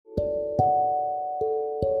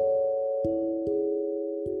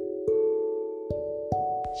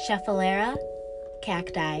Schefflera,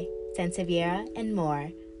 cacti, sansevieria, and more,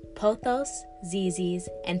 pothos, zizis,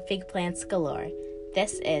 and fig plants galore.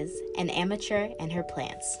 This is An Amateur and Her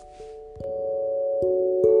Plants.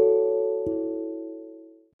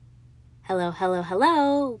 Hello, hello,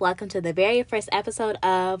 hello. Welcome to the very first episode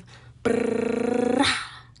of An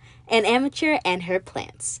Amateur and Her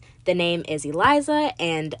Plants. The name is Eliza,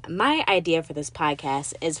 and my idea for this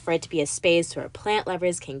podcast is for it to be a space where plant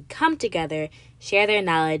lovers can come together, share their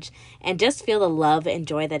knowledge, and just feel the love and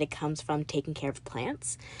joy that it comes from taking care of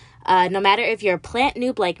plants. No matter if you're a plant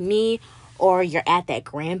noob like me, or you're at that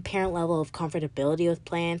grandparent level of comfortability with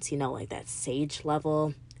plants, like that sage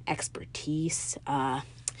level expertise,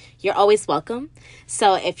 you're always welcome.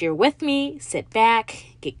 So if you're with me, sit back,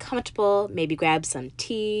 get comfortable, maybe grab some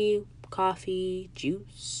tea, coffee,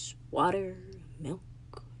 juice, water, milk,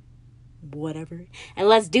 whatever, and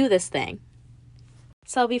let's do this thing.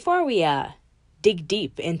 So before we dig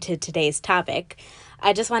deep into today's topic,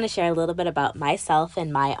 I just want to share a little bit about myself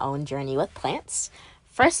and my own journey with plants.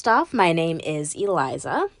 First off, my name is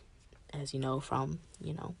Eliza, as you know from,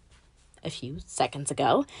 a few seconds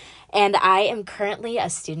ago, and I am currently a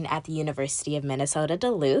student at the University of Minnesota,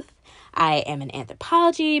 Duluth. I am an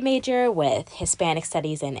anthropology major with Hispanic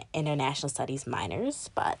Studies and International Studies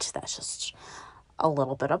minors, but that's just a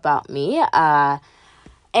little bit about me.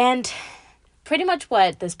 And pretty much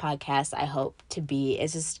what this podcast I hope to be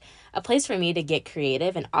is just a place for me to get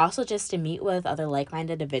creative and also just to meet with other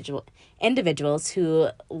like-minded individuals who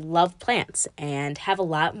love plants and have a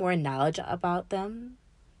lot more knowledge about them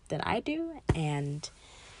than I do, and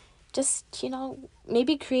just,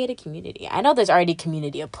 maybe create a community. I know there's already a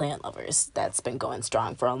community of plant lovers that's been going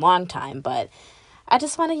strong for a long time, but I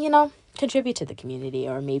just want to, contribute to the community,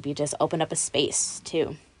 or maybe just open up a space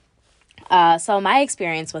too. So my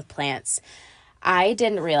experience with plants, I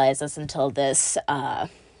didn't realize this until this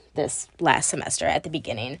last semester at the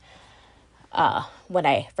beginning, when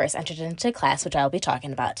I first entered into class, which I'll be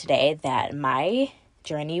talking about today, that my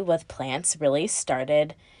journey with plants really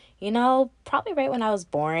started, probably right when I was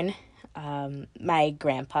born. I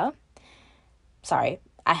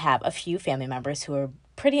have a few family members who are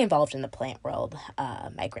pretty involved in the plant world.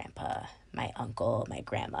 My grandpa, my uncle, my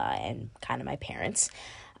grandma, and kind of my parents.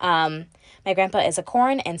 My grandpa is a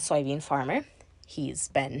corn and soybean farmer. He's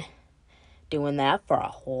been doing that for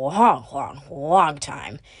a long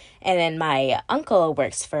time. And then my uncle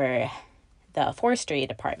works for the forestry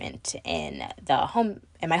department in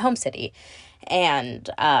my home city. And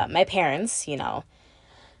my parents,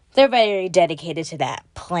 they're very dedicated to that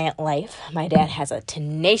plant life. My dad has a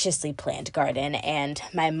tenaciously planted garden, and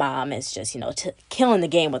my mom is just, killing the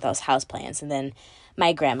game with those houseplants. And then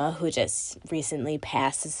my grandma, who just recently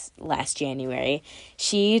passed this last January,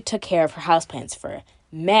 she took care of her houseplants for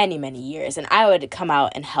many, many years. And I would come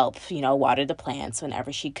out and help, water the plants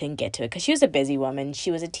whenever she couldn't get to it, because she was a busy woman.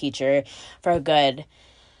 She was a teacher for a good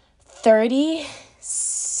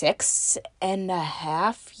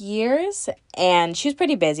 36.5 years, and she was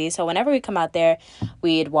pretty busy. So whenever we come out there,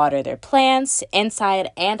 we'd water their plants inside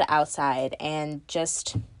and outside, and we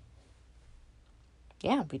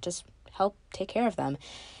just help take care of them.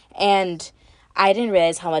 And I didn't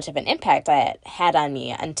realize how much of an impact that had on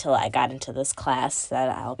me until I got into this class that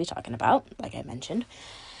I'll be talking about, like I mentioned.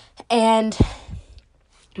 And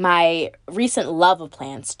my recent love of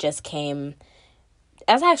plants just came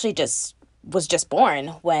as I actually was just born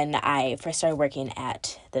when I first started working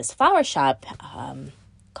at this flower shop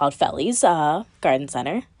called Felly's Garden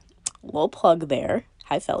Center. Little plug there.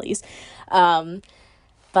 Hi, Felly's.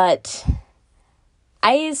 But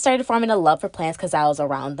I started forming a love for plants because I was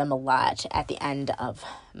around them a lot at the end of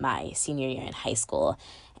my senior year in high school.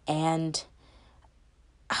 And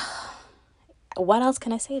what else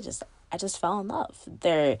can I say? I just fell in love.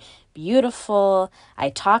 They're beautiful. I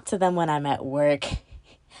talk to them when I'm at work.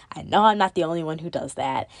 I know I'm not the only one who does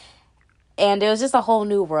that. And it was just a whole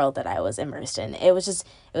new world that I was immersed in. It was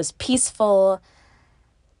peaceful,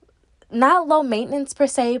 not low maintenance per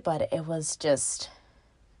se, but it wasn't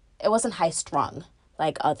high strung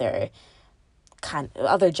like other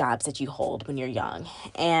jobs that you hold when you're young.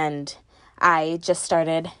 And I just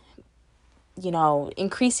started,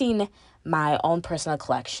 increasing my own personal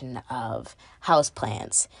collection of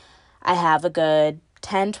houseplants. I have a good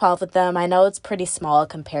 10, 12 of them. I know it's pretty small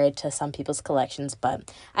compared to some people's collections,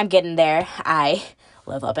 but I'm getting there. I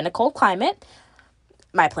live up in a cold climate.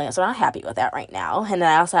 My plants are not happy with that right now. And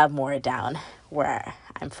then I also have more down where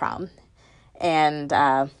I'm from. And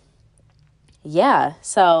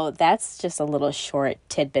so that's just a little short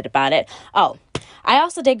tidbit about it. Oh, I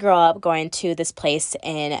also did grow up going to this place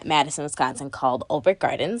in Madison, Wisconsin called Olbrich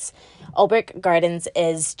Gardens. Olbrich Gardens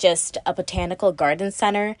is just a botanical garden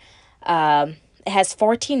center. It has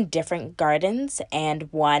 14 different gardens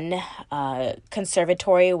and one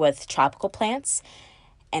conservatory with tropical plants.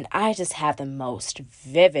 And I just have the most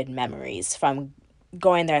vivid memories from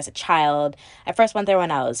going there as a child. I first went there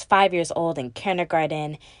when I was 5 years old in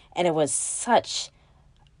kindergarten, and it was such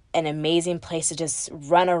an amazing place to just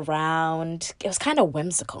run around. It was kind of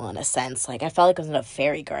whimsical in a sense. Like, I felt like I was in a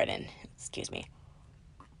fairy garden. Excuse me.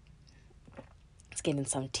 It's getting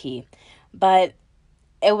some tea. But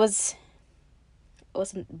it was a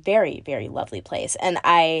very, very lovely place. And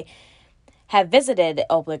I have visited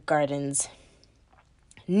Olbrich Gardens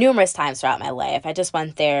numerous times throughout my life. I just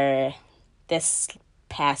went there this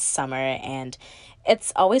past summer, and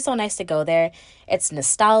it's always so nice to go there. It's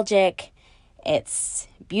nostalgic, it's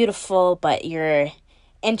beautiful, but you're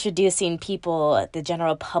introducing people, the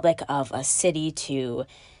general public of a city, to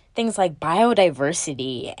things like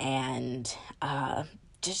biodiversity and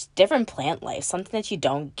just different plant life, something that you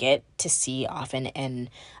don't get to see often in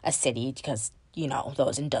a city because,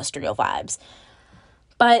 those industrial vibes.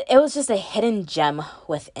 But it was just a hidden gem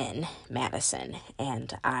within Madison,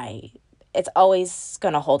 and it's always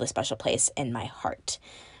going to hold a special place in my heart.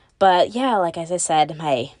 But yeah, like as I said,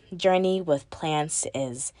 my journey with plants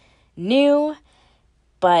is new,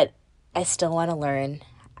 but I still want to learn.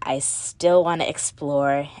 I still want to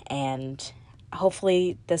explore, and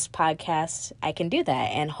hopefully this podcast, I can do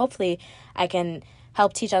that, and hopefully I can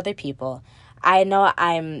help teach other people. I know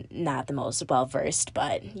I'm not the most well-versed,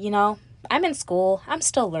 but, I'm in school. I'm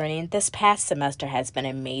still learning. This past semester has been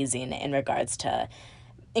amazing in regards to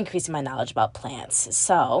increasing my knowledge about plants.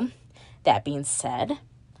 So, that being said,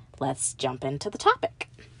 let's jump into the topic.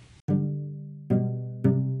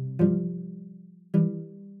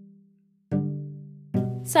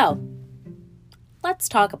 So, let's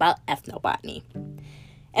talk about ethnobotany.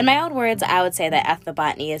 In my own words, I would say that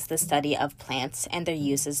ethnobotany is the study of plants and their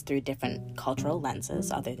uses through different cultural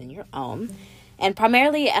lenses other than your own. And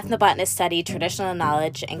primarily, ethnobotanists study traditional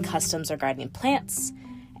knowledge and customs regarding plants.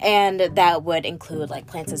 And that would include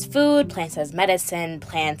plants as food, plants as medicine,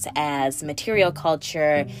 plants as material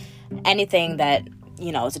culture, anything that,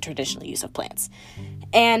 is a traditional use of plants.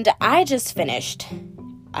 And I just finished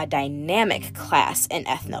a dynamic class in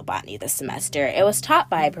ethnobotany this semester. It was taught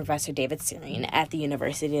by Professor David Searing at the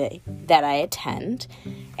university that I attend.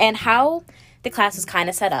 And how the class is kind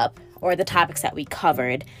of set up, or the topics that we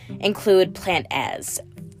covered, include plant as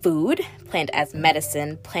food, plant as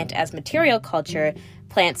medicine, plant as material culture,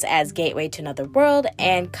 plants as gateway to another world,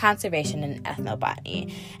 and conservation and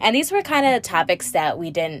ethnobotany. And these were kind of topics that we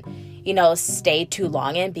didn't, stay too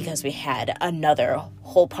long in because we had another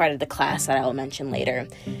whole part of the class that I will mention later.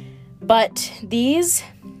 But these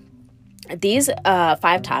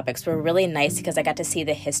 5 topics were really nice because I got to see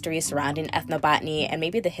the history surrounding ethnobotany and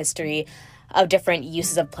maybe the history of different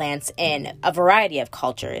uses of plants in a variety of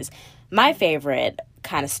cultures. My favorite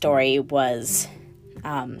kind of story was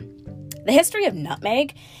the history of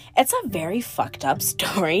nutmeg. It's a very fucked up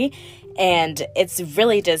story, and it's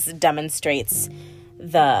really just demonstrates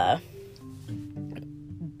the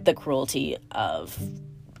cruelty of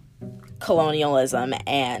colonialism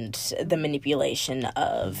and the manipulation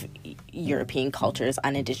of European cultures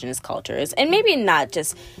on indigenous cultures, and maybe not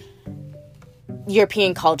just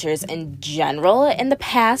European cultures in general in the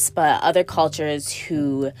past, but other cultures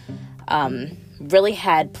who really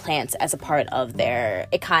had plants as a part of their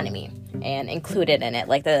economy and included in it.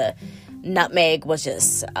 Like the nutmeg was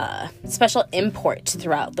just a special import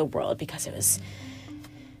throughout the world because it was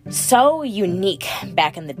so unique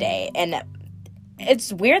back in the day. And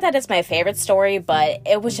it's weird that it's my favorite story, but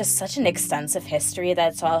it was just such an extensive history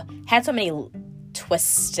that had so many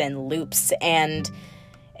twists and loops, and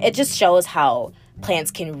it just shows how plants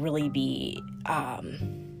can really be,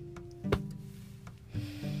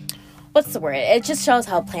 It just shows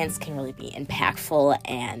how plants can really be impactful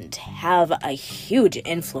and have a huge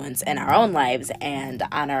influence in our own lives and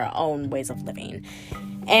on our own ways of living.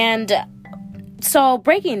 And so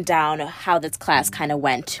breaking down how this class kind of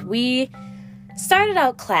went, we started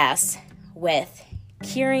out class with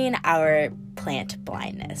curing our plant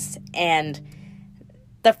blindness. And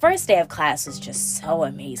the first day of class was just so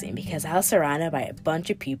amazing because I was surrounded by a bunch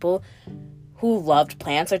of people who loved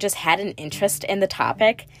plants or just had an interest in the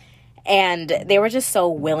topic. And they were just so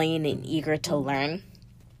willing and eager to learn.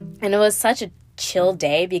 And it was such a chill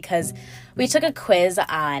day because we took a quiz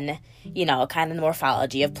on, kind of the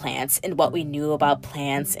morphology of plants and what we knew about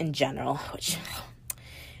plants in general, which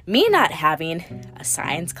me not having a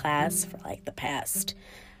science class for the past,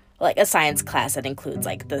 like a science class that includes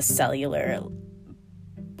like the cellular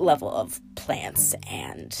level of plants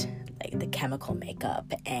and like the chemical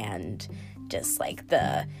makeup and just like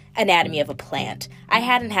the anatomy of a plant. I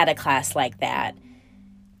hadn't had a class like that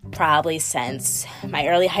probably since my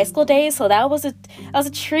early high school days, so that was a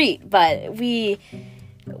treat. But we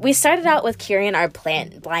started out with curing our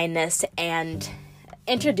plant blindness and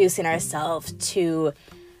introducing ourselves to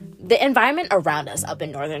the environment around us up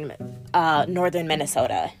in northern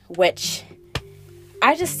Minnesota, which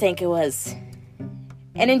I just think it was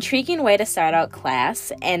an intriguing way to start out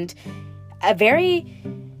class and a very,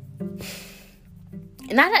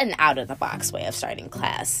 not an out-of-the-box way of starting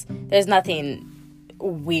class. There's nothing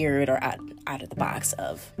weird or out of the box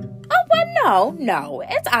of, oh, well, no,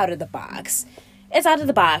 it's out of the box. It's out of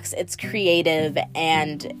the box, it's creative,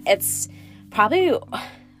 and it's probably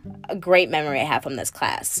a great memory I have from this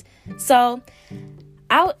class. So,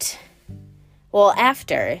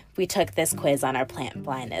 after we took this quiz on our plant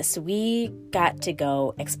blindness, we got to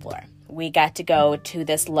go explore. We got to go to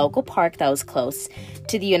this local park that was close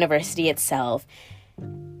to the university itself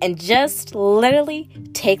and just literally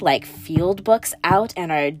take like field books out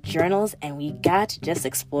and our journals, and we got to just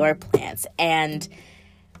explore plants. And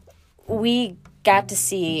we got to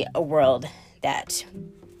see a world that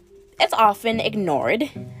it's often ignored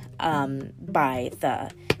by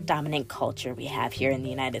the dominant culture we have here in the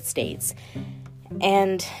United States.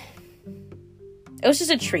 And it was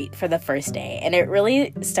just a treat for the first day, and it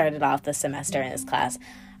really started off the semester in this class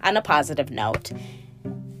on a positive note.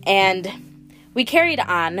 And we carried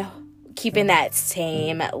on keeping that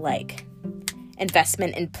same like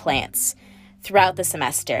investment in plants throughout the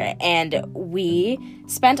semester, and we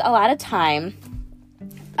spent a lot of time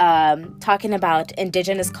talking about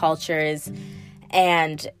indigenous cultures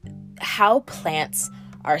and how plants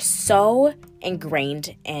are so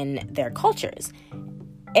ingrained in their cultures.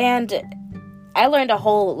 And I learned a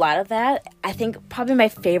whole lot of that. I think probably my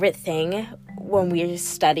favorite thing when we're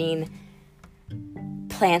studying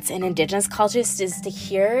plants in indigenous cultures is to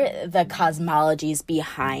hear the cosmologies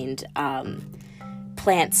behind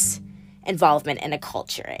plants' involvement in a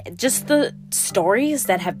culture. Just the stories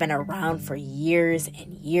that have been around for years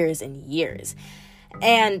and years and years.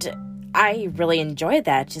 And I really enjoyed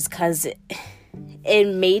that just because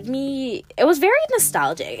it was very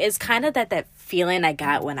nostalgic. It's kind of that feeling I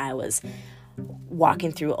got when I was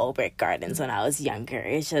walking through Olbrich Gardens when I was younger.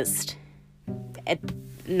 It's just a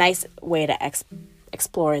nice way to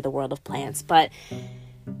explore the world of plants. But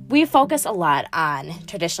we focus a lot on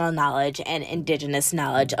traditional knowledge and indigenous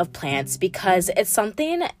knowledge of plants because it's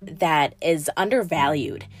something that is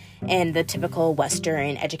undervalued in the typical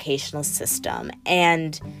Western educational system.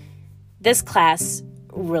 And this class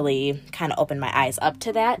really kind of opened my eyes up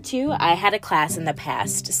to that too. I had a class in the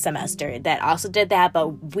past semester that also did that,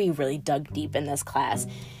 but we really dug deep in this class.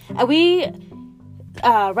 We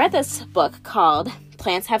read this book called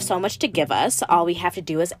Plants Have So Much to Give Us, All We Have to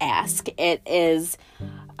Do Is Ask. It is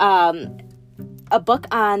a book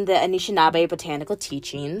on the Anishinaabe botanical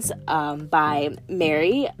teachings by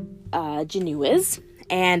Mary Genuiz.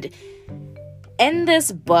 And in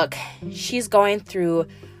this book, she's going through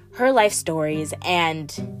her life stories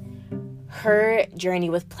and her journey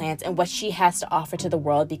with plants and what she has to offer to the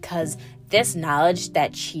world, because this knowledge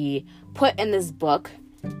that she put in this book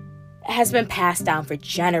has been passed down for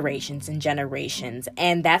generations and generations.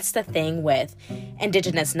 And that's the thing with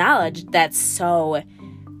indigenous knowledge that's so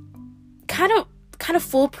kind of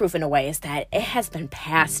foolproof in a way, is that it has been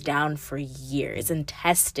passed down for years and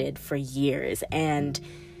tested for years. And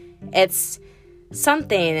it's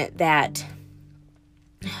something that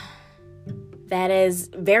is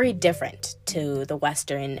very different to the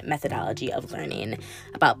Western methodology of learning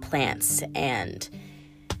about plants. And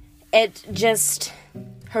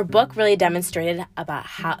her book really demonstrated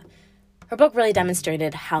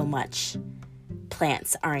how much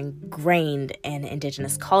plants are ingrained in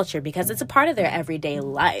indigenous culture, because it's a part of their everyday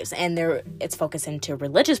lives, and it's focused into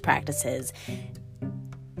religious practices.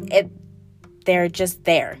 They're just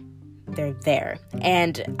there. They're there.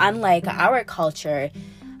 And unlike our culture,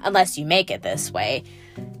 unless you make it this way,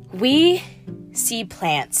 we see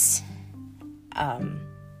plants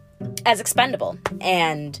as expendable,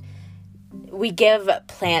 and we give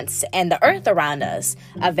plants and the earth around us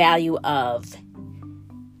a value of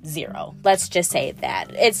 0. Let's just say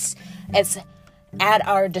that it's at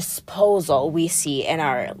our disposal. We see in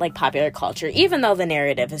our popular culture, even though the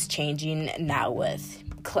narrative is changing now with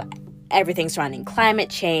everything surrounding climate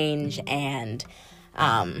change and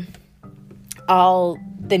all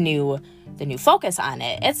the new focus on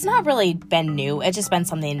it. It's not really been new. It's just been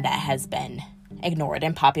something that has been ignored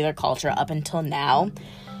in popular culture up until now.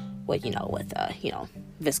 with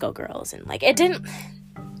Visco Girls, and like, it didn't,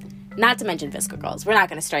 not to mention Visco Girls, we're not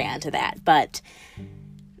going to stray onto that, but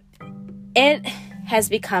it has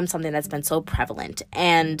become something that's been so prevalent.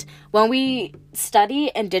 And when we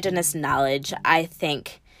study Indigenous knowledge, I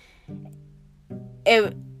think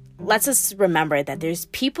it lets us remember that there's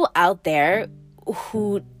people out there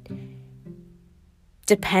who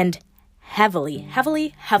depend heavily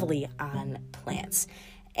on plants.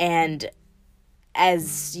 And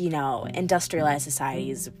as, industrialized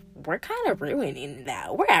societies, we're kind of ruining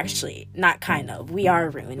that. We're actually not we are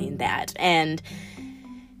ruining that. And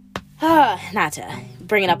not to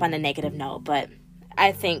bring it up on a negative note, but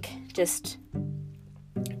I think just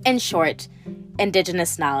in short,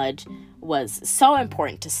 Indigenous knowledge was so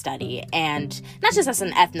important to study, and not just as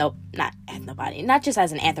an not just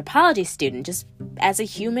as an anthropology student, just as a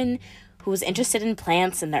human who was interested in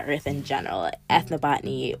plants and the earth in general.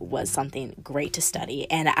 Ethnobotany was something great to study.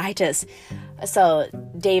 And so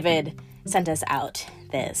David sent us out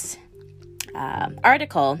this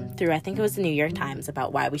article through, I think it was the New York Times,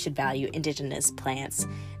 about why we should value indigenous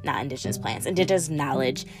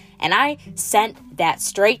knowledge. And I sent that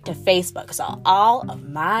straight to Facebook so all of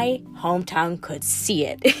my hometown could see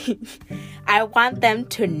it. I want them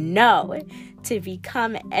to know, to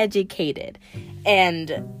become educated.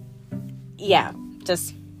 And yeah,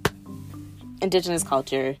 just indigenous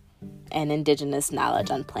culture and indigenous knowledge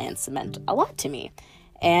on plants meant a lot to me.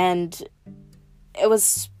 And it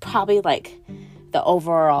was probably like the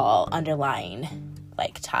overall underlying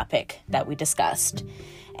topic that we discussed.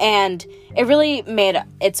 And it really made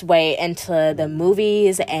its way into the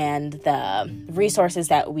movies and the resources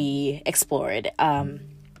that we explored.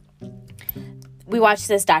 We watched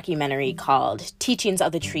this documentary called Teachings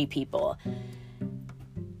of the Tree People.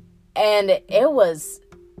 And it was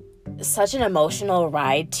such an emotional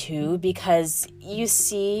ride too, because you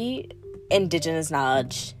see indigenous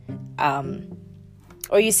knowledge,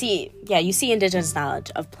 you see indigenous knowledge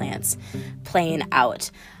of plants playing out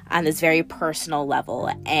on this very personal level.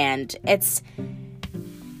 And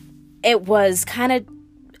it was kind of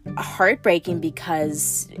heartbreaking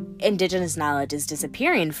because indigenous knowledge is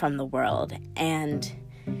disappearing from the world. And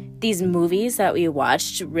these movies that we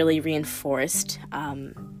watched really reinforced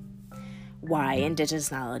why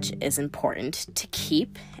indigenous knowledge is important to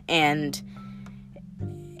keep. And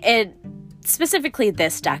it specifically,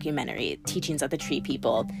 this documentary, Teachings of the Tree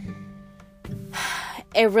People,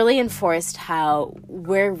 it really enforced how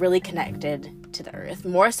we're really connected to the earth,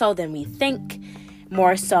 more so than we think,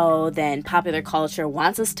 more so than popular culture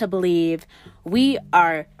wants us to believe. We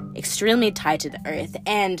are extremely tied to the earth.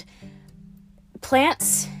 And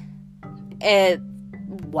plants,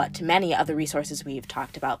 to many other resources we've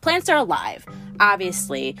talked about, plants are alive,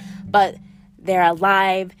 obviously, but they're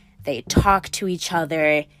alive, they talk to each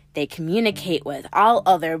other, they communicate with all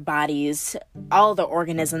other bodies, all the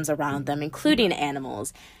organisms around them, including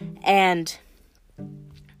animals. And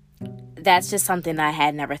that's just something that I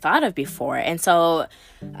had never thought of before. And so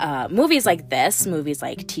movies like this, movies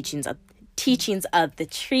like Teachings of the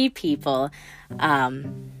Tree People,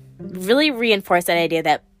 really reinforce that idea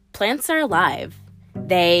that plants are alive.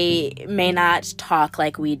 They may not talk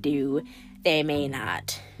like we do. They may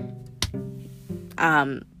not,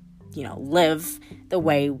 live the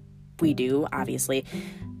way we do, obviously.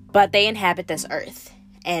 But they inhabit this earth,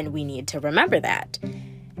 and we need to remember that.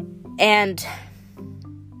 And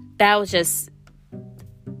that was just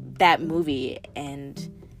that movie, and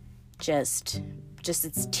just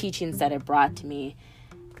its teachings that it brought to me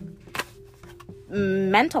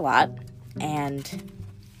meant a lot and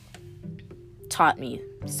taught me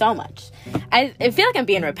so much. I feel like I'm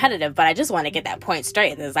being repetitive, but I just want to get that point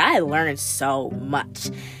straight, because I learned so much.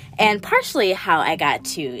 And partially how I got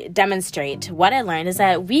to demonstrate what I learned is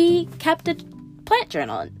that we kept a plant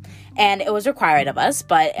journal. And it was required of us,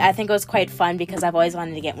 but I think it was quite fun because I've always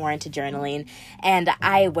wanted to get more into journaling. And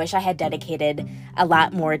I wish I had dedicated a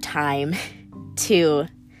lot more time to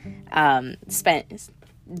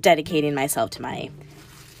dedicating myself to my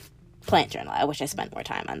plant journal. I wish I spent more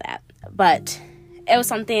time on that. But it was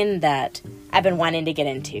something that I've been wanting to get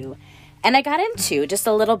into. And I got into just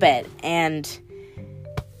a little bit, and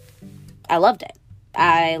I loved it.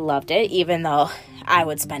 I loved it, even though I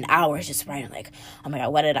would spend hours just writing like, oh my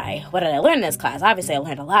God, what did I learn in this class? Obviously I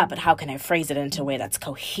learned a lot, but how can I phrase it into a way that's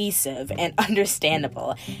cohesive and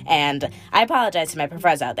understandable? And I apologize to my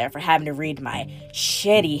professors out there for having to read my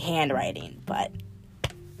shitty handwriting, but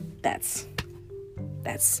that's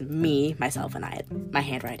me, myself, and I. My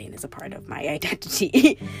handwriting is a part of my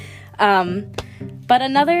identity. But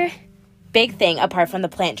another big thing, apart from the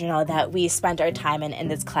plant journal, that we spent our time in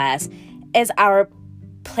this class is our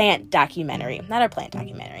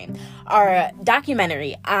our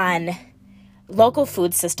documentary on local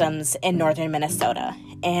food systems in northern Minnesota.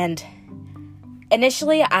 And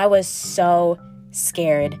initially, I was so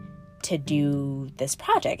scared to do this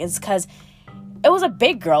project. It's because it was a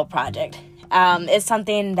big girl project. It's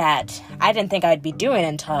something that I didn't think I'd be doing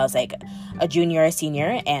until I was like a junior or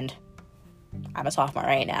senior, and I'm a sophomore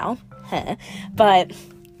right now. But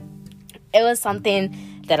it was something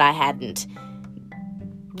that I hadn't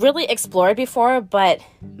really explored before, but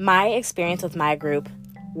my experience with my group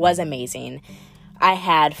was amazing. I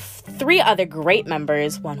had 3 other great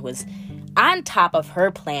members, one who was on top of her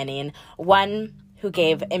planning, one who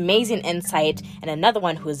gave amazing insight, and another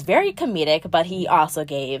one who was very comedic, but he also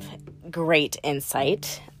gave great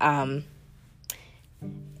insight. It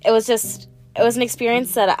was an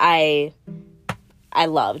experience that I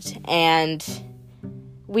loved, and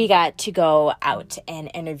we got to go out and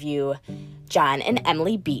interview John and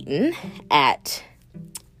Emily Beaton at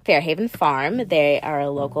Fairhaven Farm. They are a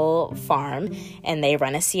local farm, and they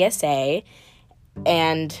run a CSA,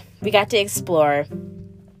 and we got to explore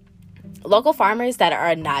local farmers that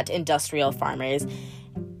are not industrial farmers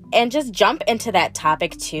and just jump into that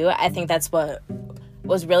topic too. I think that's what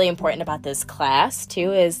was really important about this class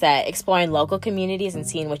too, is that exploring local communities and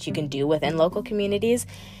seeing what you can do within local communities.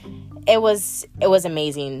 It was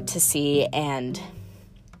amazing to see, and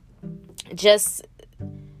just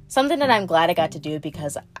something that I'm glad I got to do,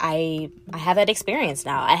 because I have that experience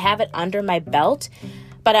now. I have it under my belt,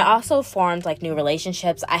 but I also formed like new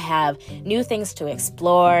relationships. I have new things to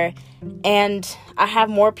explore, and I have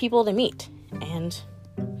more people to meet. And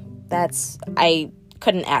I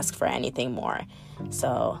couldn't ask for anything more.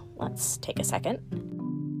 So let's take a second.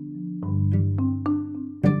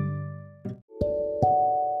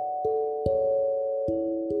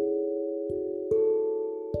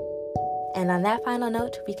 And on that final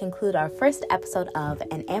note, we conclude our first episode of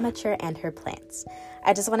An Amateur and Her Plants.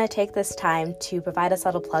 I just want to take this time to provide a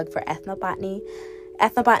subtle plug for ethnobotany.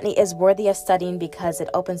 Ethnobotany is worthy of studying because it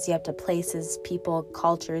opens you up to places, people,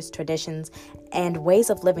 cultures, traditions, and ways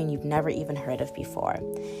of living you've never even heard of before.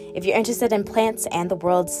 If you're interested in plants and the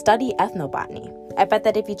world, study ethnobotany. I bet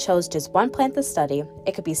that if you chose just one plant to study,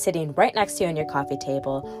 it could be sitting right next to you on your coffee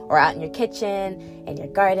table, or out in your kitchen, in your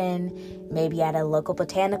garden, maybe at a local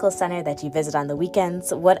botanical center that you visit on the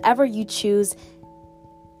weekends. Whatever you choose,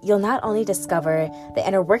 you'll not only discover the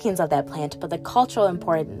inner workings of that plant, but the cultural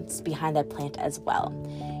importance behind that plant as well.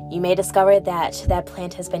 You may discover that that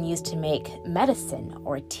plant has been used to make medicine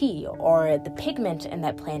or tea, or the pigment in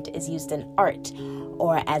that plant is used in art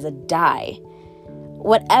or as a dye.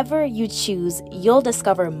 Whatever you choose, you'll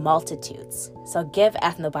discover multitudes. So give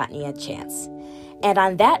ethnobotany a chance. And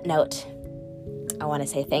on that note, I want to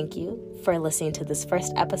say thank you for listening to this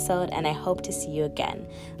first episode, and I hope to see you again.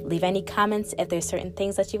 Leave any comments if there's certain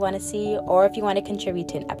things that you want to see, or if you want to contribute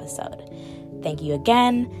to an episode. Thank you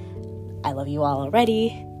again. I love you all already.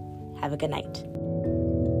 Have a good night.